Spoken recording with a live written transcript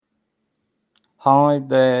Hi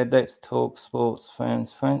there, Let's Talk Sports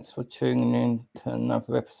fans. Thanks for tuning in to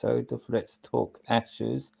another episode of Let's Talk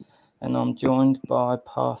Ashes. And I'm joined by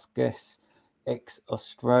past guest, ex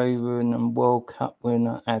Australian and World Cup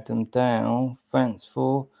winner Adam Dow. Thanks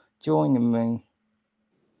for joining me.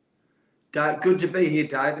 Good to be here,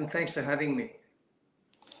 Dave, and thanks for having me.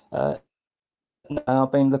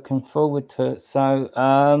 I've been looking forward to it.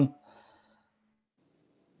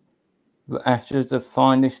 The Ashes have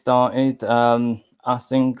finally started.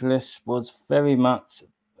 Us English was very much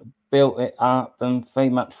built it up, and very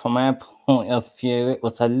much from our point of view, it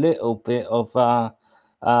was a little bit of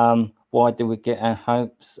why do we get our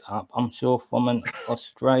hopes up? I'm sure from an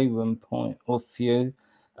Australian point of view,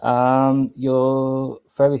 you're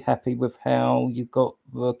very happy with how you got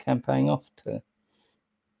the campaign off to.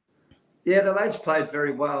 Yeah, the lads played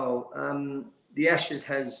very well. The Ashes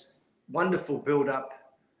has wonderful build-up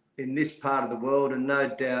in this part of the world, and no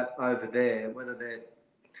doubt over there, whether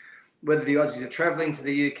the Aussies are travelling to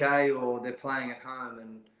the UK or they're playing at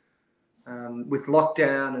home, and with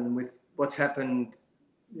lockdown and with what's happened,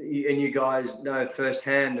 and you guys know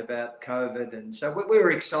firsthand about COVID, and so we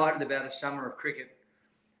were excited about a summer of cricket,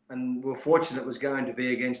 and we're fortunate it was going to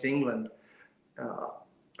be against England. Uh,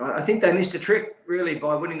 I think they missed a trick really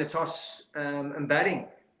by winning the toss and batting,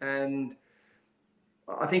 and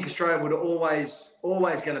I think Australia would always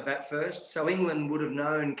going to bat first. So England would have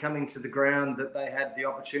known coming to the ground that they had the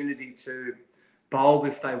opportunity to bowl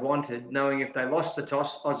if they wanted, knowing if they lost the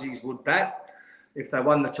toss, Aussies would bat. If they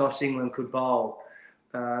won the toss, England could bowl.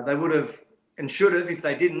 They would have and should have, if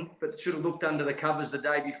they didn't, but should have looked under the covers the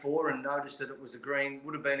day before and noticed that it was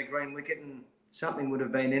would have been a green wicket and something would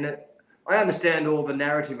have been in it. I understand all the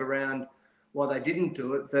narrative around why they didn't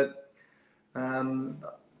do it, but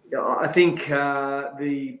I think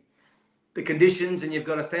the conditions, and you've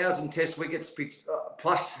got 1,000 Test wickets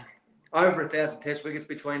plus over 1,000 Test wickets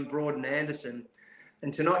between Broad and Anderson,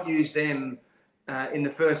 and to not use them in the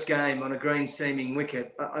first game on a green seaming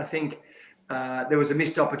wicket, I think there was a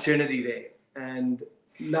missed opportunity there. And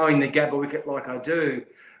knowing the Gabba wicket like I do,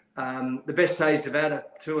 the best days to bat are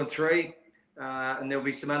 2 and 3. And there'll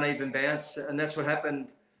be some uneven bounce. And that's what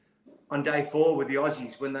happened on day 4 with the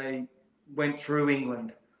Aussies when they went through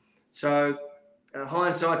England. So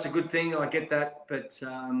hindsight's a good thing, I get that. But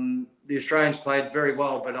the Australians played very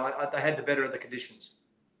well, but they had the better of the conditions.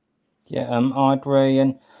 Yeah, I agree,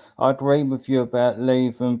 and I agree with you about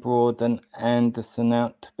leaving Broad and Anderson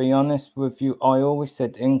out. To be honest with you, I always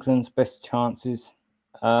said England's best chances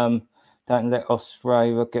don't let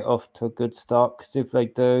Australia get off to a good start, because if they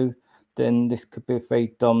do, then this could be a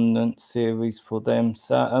very dominant series for them.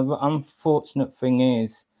 So, the unfortunate thing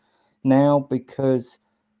is now, because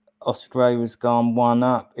Australia's gone 1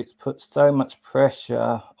 up, it's put so much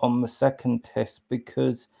pressure on the second test,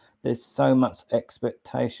 because there's so much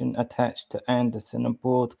expectation attached to Anderson and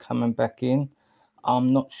Broad coming back in.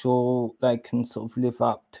 I'm not sure they can sort of live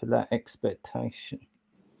up to that expectation.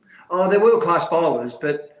 Oh, they're world-class bowlers,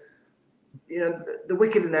 but the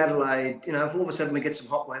wicket in Adelaide, if all of a sudden we get some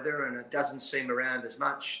hot weather and it doesn't seem around as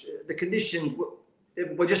much, the conditions,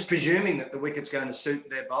 we're just presuming that the wicket's going to suit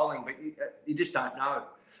their bowling, but you just don't know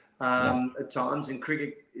at times. And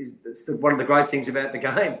cricket one of the great things about the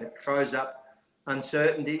game. It throws up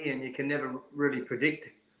uncertainty, and you can never really predict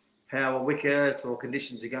how a wicket or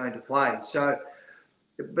conditions are going to play. So,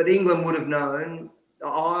 but England would have known.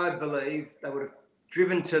 I believe they would have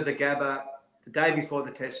driven to the Gabba the day before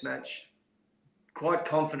the Test match, quite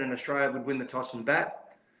confident Australia would win the toss and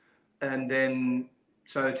bat. And then,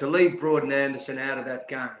 so to leave Broad and Anderson out of that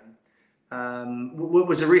game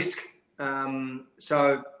was a risk.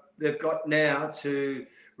 So they've got now to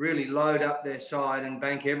really load up their side and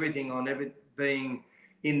bank everything on being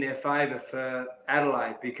in their favour for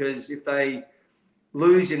Adelaide, because if they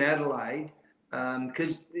lose in Adelaide,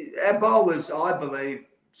 because our bowlers, I believe,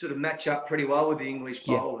 sort of match up pretty well with the English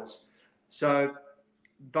bowlers. So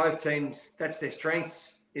both teams, that's their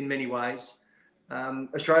strengths in many ways.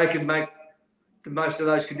 Australia could make the most of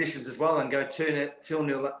those conditions as well and go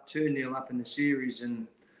 2-0 up in the series, and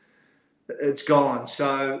it's gone.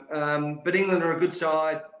 So, but England are a good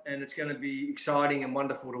side, and it's going to be exciting and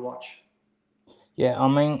wonderful to watch. Yeah, I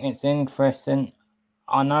mean, it's interesting.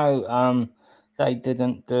 I know they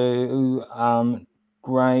didn't do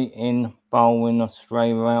great in bowling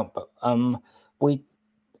Australia out, but we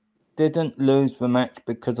didn't lose the match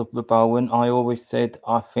because of the bowling. I always said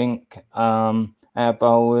I think our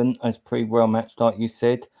bowling is pretty well matched, like you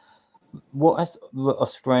said. What has the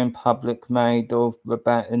Australian public made of the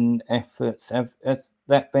batting efforts? Has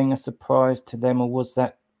that been a surprise to them, or was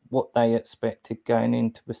that what they expected going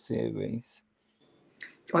into the series?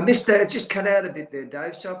 I missed that. It just cut out a bit there,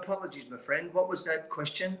 Dave. So apologies, my friend. What was that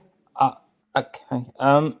question? Uh, okay.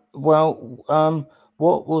 Well.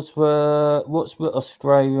 What's the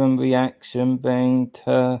Australian reaction been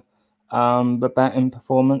to the batting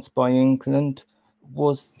performance by England?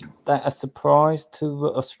 Was that a surprise to the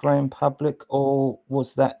Australian public, or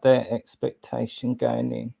was that their expectation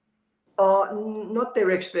going in? Not their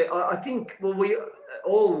expert. I think. Well,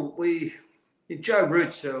 we Joe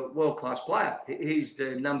Root's a world class player. He's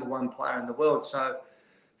the number one player in the world. So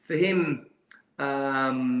for him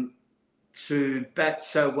um, to bat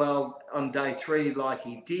so well on day three like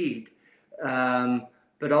he did,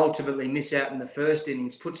 but ultimately miss out in the first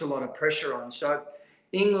innings puts a lot of pressure on. So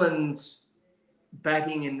England's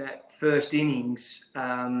batting in that first innings,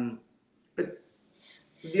 but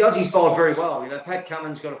the Aussies bowled very well. Pat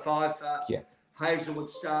Cummins got a five for Yeah. Hazelwood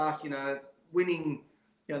Stark, winning,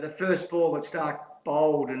 the first ball that Stark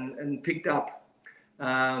bowled and picked up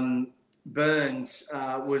Burns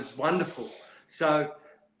was wonderful. So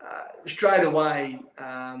straight away,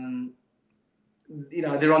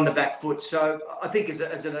 they're on the back foot. So I think as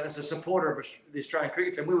a supporter of the Australian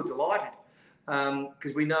cricket team, we were delighted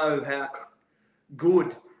because we know how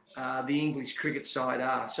good the English cricket side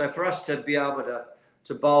are. So for us to be able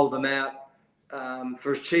to bowl them out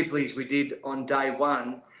for as cheaply as we did on day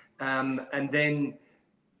one, and then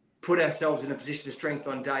put ourselves in a position of strength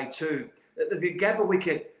on day two. The Gabba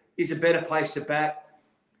wicket is a better place to bat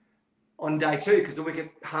on day two because the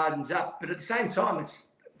wicket hardens up. But at the same time, it's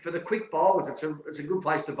for the quick bowlers, it's a good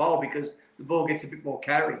place to bowl because the ball gets a bit more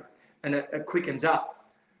carry and it quickens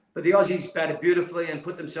up. But the Aussies batted beautifully and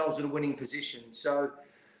put themselves in a winning position. So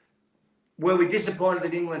were we disappointed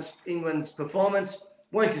at England's performance?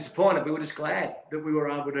 Weren't disappointed. We were just glad that we were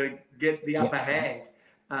able to get the upper hand.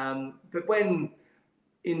 But when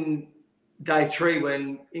in day three,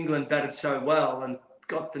 when England batted so well and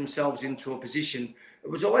got themselves into a position, it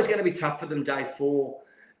was always going to be tough for them day four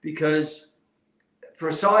because for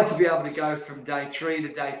a side to be able to go from day three to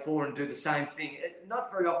day four and do the same thing,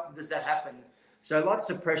 not very often does that happen. So lots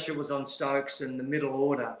of pressure was on Stokes and the middle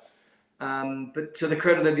order. But to the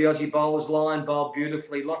credit of the Aussie bowlers, Lyon bowled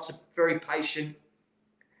beautifully, lots of very patient,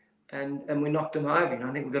 and we knocked them over.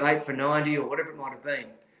 I think we got 8 for 90 or whatever it might have been.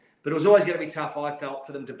 But it was always going to be tough, I felt,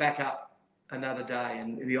 for them to back up another day,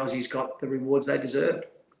 and the Aussies got the rewards they deserved.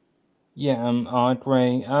 Yeah, I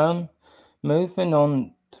agree. Moving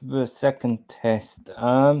on to the second test.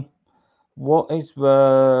 What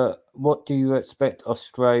do you expect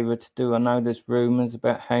Australia to do? I know there's rumours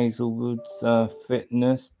about Hazelwood's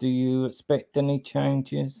fitness. Do you expect any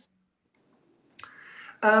changes?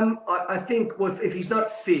 I think if he's not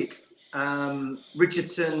fit,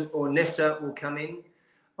 Richardson or Nessa will come in.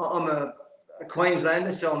 I'm a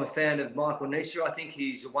Queenslander, so I'm a fan of Michael Nessa. I think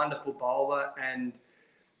he's a wonderful bowler, and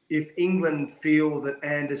if England feel that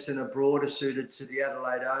Anderson and Broad are suited to the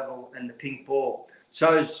Adelaide Oval and the pink ball,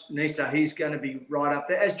 so's Nissa. He's going to be right up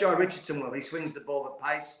there, as Joe Richardson will. He swings the ball at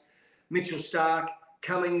pace. Mitchell Stark,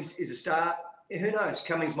 Cummings is a start. Yeah, who knows?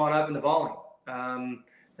 Cummings might open the bowling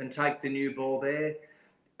and take the new ball there.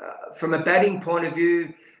 From a batting point of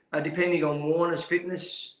view, depending on Warner's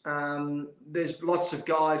fitness, there's lots of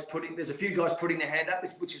guys there's a few guys putting their hand up,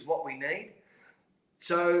 which is what we need.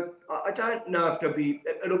 So I don't know if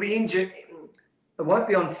it'll be injured. It won't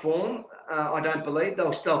be on form, I don't believe.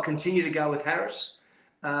 They'll continue to go with Harris.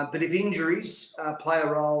 But if injuries play a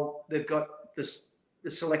role, they've got the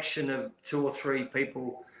selection of 2 or 3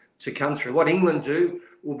 people to come through. What England do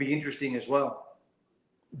will be interesting as well.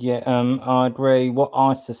 Yeah, I agree. What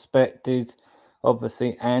I suspect is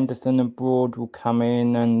obviously Anderson and Broad will come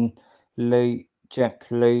in, and Jack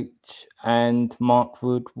Leach and Mark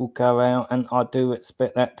Wood will go out, and I do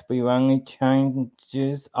expect that to be your only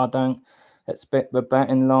changes. I don't expect the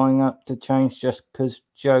batting lineup to change just because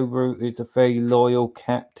Joe Root is a very loyal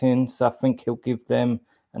captain, so I think he'll give them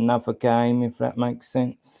another game, if that makes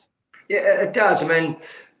sense. Yeah, it does. I mean,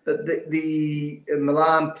 the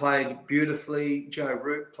Milan played beautifully. Joe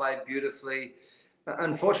Root played beautifully.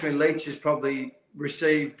 Unfortunately, Leach has probably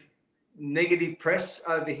received negative press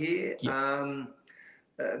over here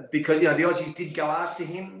because the Aussies did go after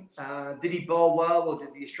him. Did he bowl well, or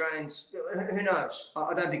did the Australians? Who knows?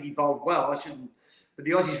 I don't think he bowled well. I shouldn't. But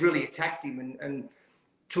the Aussies really attacked him and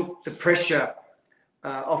took the pressure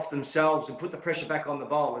off themselves and put the pressure back on the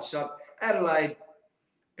bowlers. So Adelaide,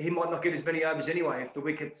 he might not get as many overs anyway if the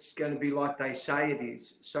wicket's going to be like they say it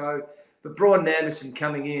is. So, but Broad and Anderson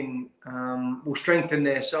coming in will strengthen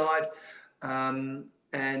their side,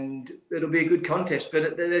 and it'll be a good contest.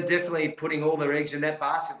 But they're definitely putting all their eggs in that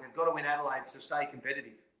basket. They've got to win Adelaide to stay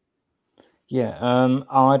competitive. Yeah,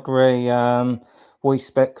 I agree. we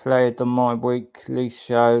speculated on my weekly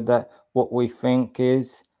show that what we think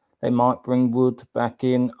is they might bring Wood back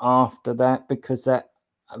in after that because that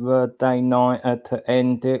day nighter to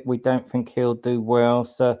end it. We don't think he'll do well,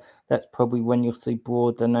 so that's probably when you'll see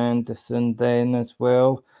Broad and Anderson then as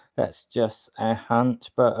well. That's just a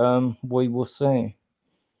hunch, but we will see.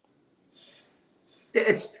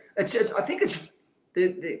 It's I think it's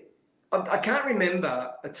the I can't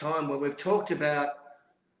remember a time where we've talked about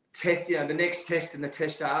test, the next test and the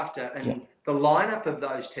test after, Yeah, and the lineup of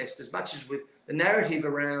those tests, as much as with the narrative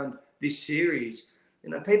around this series.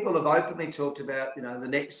 People have openly talked about, the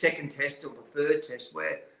next second test or the third test,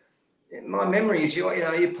 where my memory is you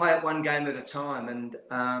play it one game at a time, and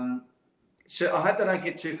so I hope they don't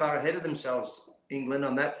get too far ahead of themselves, England,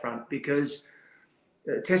 on that front, because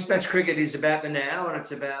Test match cricket is about the now, and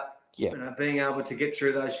it's about yeah. being able to get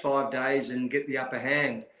through those 5 days and get the upper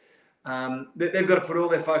hand. They've got to put all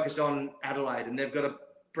their focus on Adelaide, and they've got to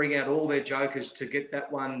bring out all their jokers to get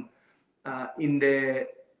that one in there,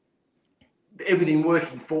 everything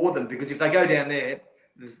working for them. Because if they go down there,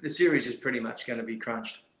 the series is pretty much going to be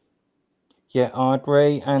crunched. Yeah, I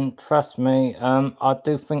agree, and trust me, I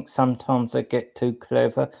do think sometimes they get too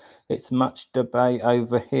clever. It's much debate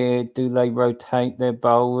over here. Do they rotate their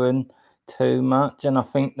bowling too much? And I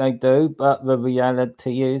think they do, but the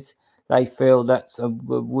reality is they feel that's a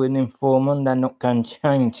winning formula. They're not going to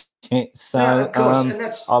change it. So No, of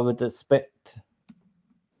course, I would expect.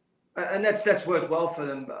 and that's worked well for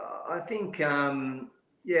them. I think, the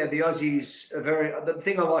Aussies are very. The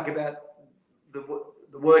thing I like about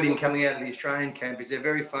the wording coming out of the Australian camp is they're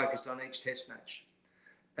very focused on each test match,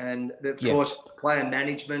 and of Yeah, course player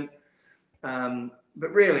management.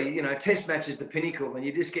 But really, test match is the pinnacle, and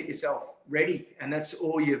you just get yourself ready, and that's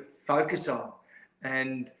all you focus on.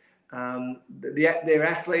 And they're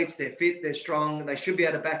athletes, they're fit, they're strong, they should be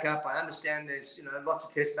able to back up. I understand there's lots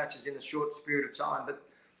of test matches in a short period of time, but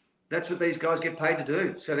that's what these guys get paid to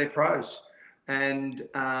do. So they're pros, and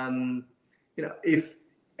if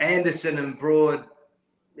Anderson and Broad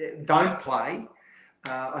don't play,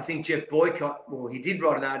 I think Jeff Boycott, well, he did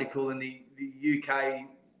write an article in the UK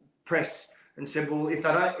press and said, well, if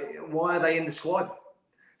they don't, why are they in the squad?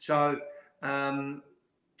 So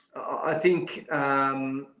I think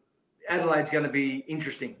Adelaide's going to be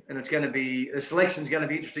interesting, and the selection's going to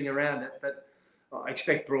be interesting around it. But I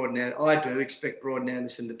expect I do expect Broad and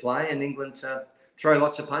Anderson to play, and England to throw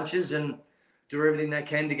lots of punches and do everything they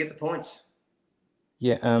can to get the points.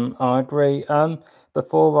 yeah, I agree.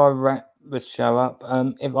 Before I wrap the show up,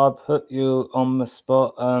 if I put you on the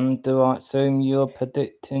spot, do I assume you're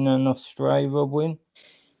predicting an Australia win?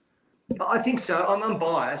 I think so. I'm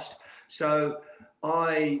unbiased, so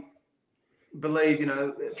I believe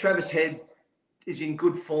Travis Head is in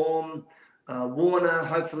good form. Warner,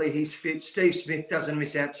 hopefully he's fit. Steve Smith doesn't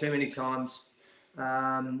miss out too many times,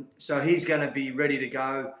 so he's going to be ready to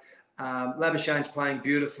go. Labuschagne's playing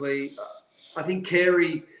beautifully. I think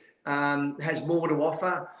Carey has more to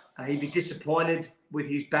offer. He'd be disappointed with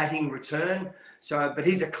his batting return. But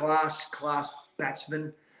he's a class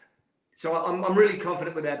batsman. So I'm really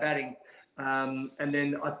confident with our batting. And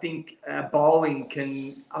then I think our bowling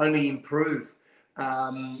can only improve.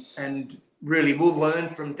 And really, we'll learn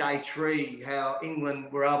from day 3 how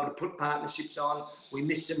England were able to put partnerships on. We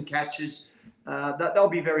missed some catches. They'll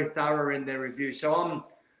be very thorough in their review. So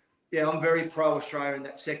I'm very pro-Australia in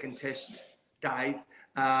that second test, Dave,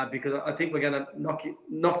 because I think we're going to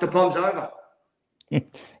knock the Poms over.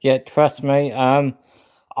 Yeah, trust me.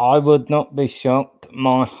 I would not be shocked.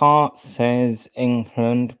 My heart says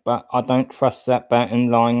England, but I don't trust that batting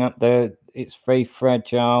lineup. It's very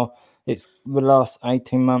fragile. It's the last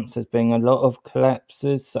 18 months has been a lot of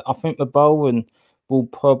collapses. So I think the bowling will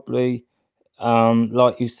probably,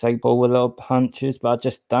 like you say, bowl a lot of punches, but I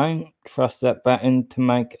just don't trust that batting to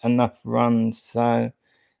make enough runs. So,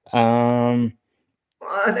 um,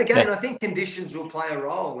 Again, I that's think conditions will play a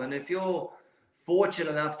role. And if you're fortunate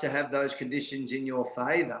enough to have those conditions in your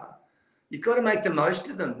favour, you've got to make the most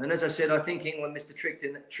of them. And as I said, I think England missed the trick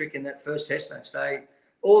in that first test match.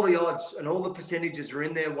 All the odds and all the percentages were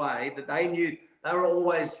in their way, that they knew they were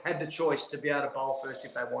always had the choice to be able to bowl first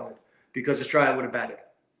if they wanted, because Australia would have batted.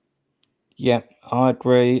 Yeah, I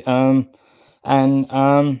agree. And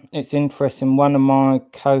it's interesting. One of my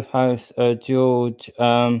co-hosts, George,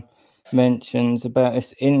 mentions about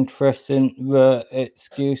it's interesting the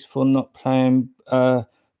excuse for not playing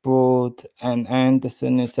Broad and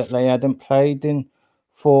Anderson is that they hadn't played in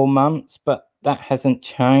 4 months, but that hasn't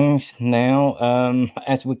changed now.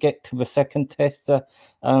 As we get to the second test,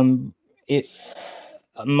 it's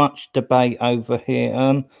much debate over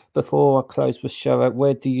here. Before I close the show out,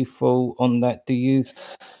 where do you fall on that?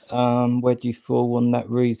 Where do you fall on that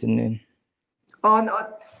reasoning? Oh, no,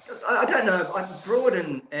 I don't know. Broad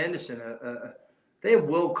and Anderson they're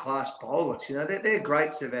world class bowlers. You know, they're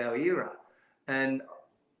greats of our era, and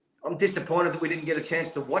I'm disappointed that we didn't get a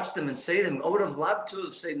chance to watch them and see them. I would have loved to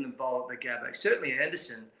have seen them bowl at the Gabba. Certainly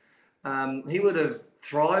Anderson, he would have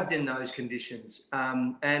thrived in those conditions,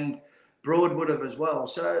 and Broad would have as well.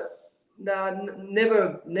 So, no,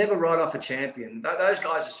 never write off a champion. Those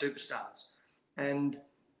guys are superstars, and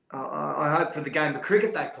I hope for the game of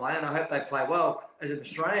cricket they play, and I hope they play well. As an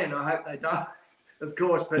Australian, I hope they don't, of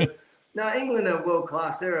course. But no, England are world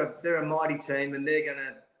class. They're a mighty team, and they're going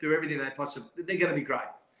to do everything they possibly. They're going to be great.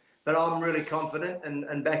 But I'm really confident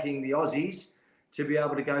and backing the Aussies to be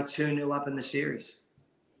able to go 2-0 up in the series.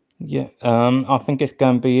 Yeah, I think it's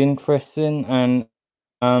going to be interesting, and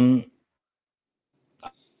I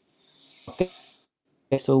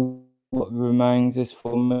guess all what remains is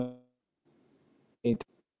for me to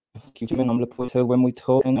thank you, Jim, and I'm looking forward to when we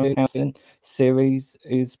talk and how the series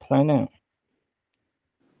is playing out.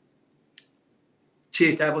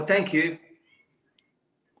 Cheers, Dave. Well, thank you.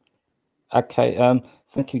 Okay,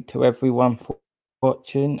 thank you to everyone for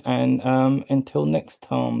watching, and until next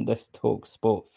time, let's talk sport.